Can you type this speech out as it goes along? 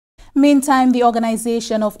Meantime, the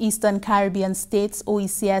Organization of Eastern Caribbean States,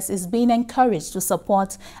 OECS, is being encouraged to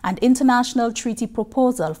support an international treaty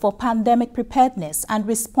proposal for pandemic preparedness and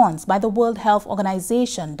response by the World Health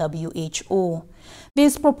Organization, WHO.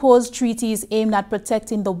 This proposed treaty is aimed at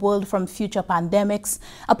protecting the world from future pandemics,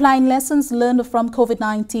 applying lessons learned from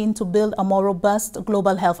COVID-19 to build a more robust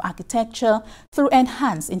global health architecture through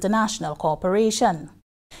enhanced international cooperation.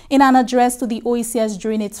 In an address to the OECS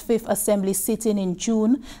during its 5th Assembly sitting in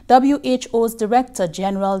June, WHO's Director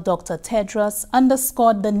General Dr. Tedros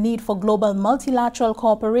underscored the need for global multilateral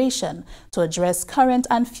cooperation to address current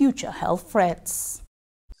and future health threats.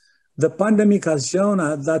 The pandemic has shown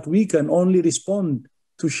us that we can only respond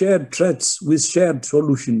to shared threats with shared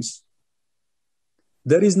solutions.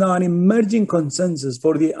 There is now an emerging consensus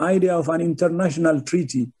for the idea of an international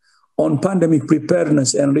treaty on pandemic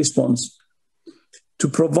preparedness and response, to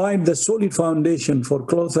provide the solid foundation for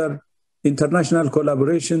closer international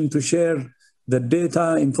collaboration to share the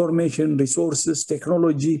data, information, resources,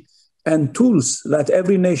 technology, and tools that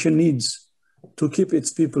every nation needs to keep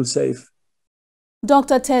its people safe.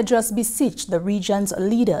 Dr. Tedros beseeched the region's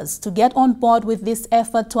leaders to get on board with this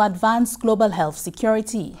effort to advance global health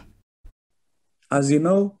security. As you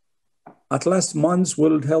know, at last month's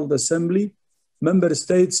World Health Assembly, member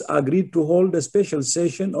states agreed to hold a special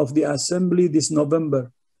session of the Assembly this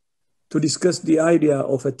November to discuss the idea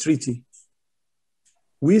of a treaty.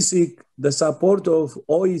 We seek the support of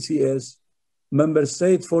OECS member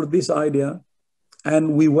states for this idea,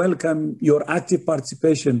 and we welcome your active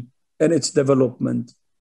participation in its development.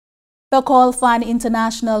 The call for an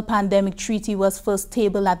international pandemic treaty was first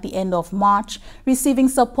tabled at the end of March, receiving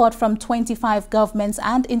support from 25 governments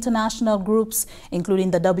and international groups,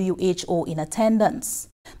 including the WHO, in attendance.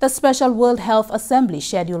 The special World Health Assembly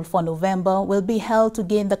scheduled for November will be held to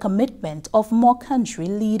gain the commitment of more country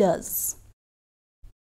leaders.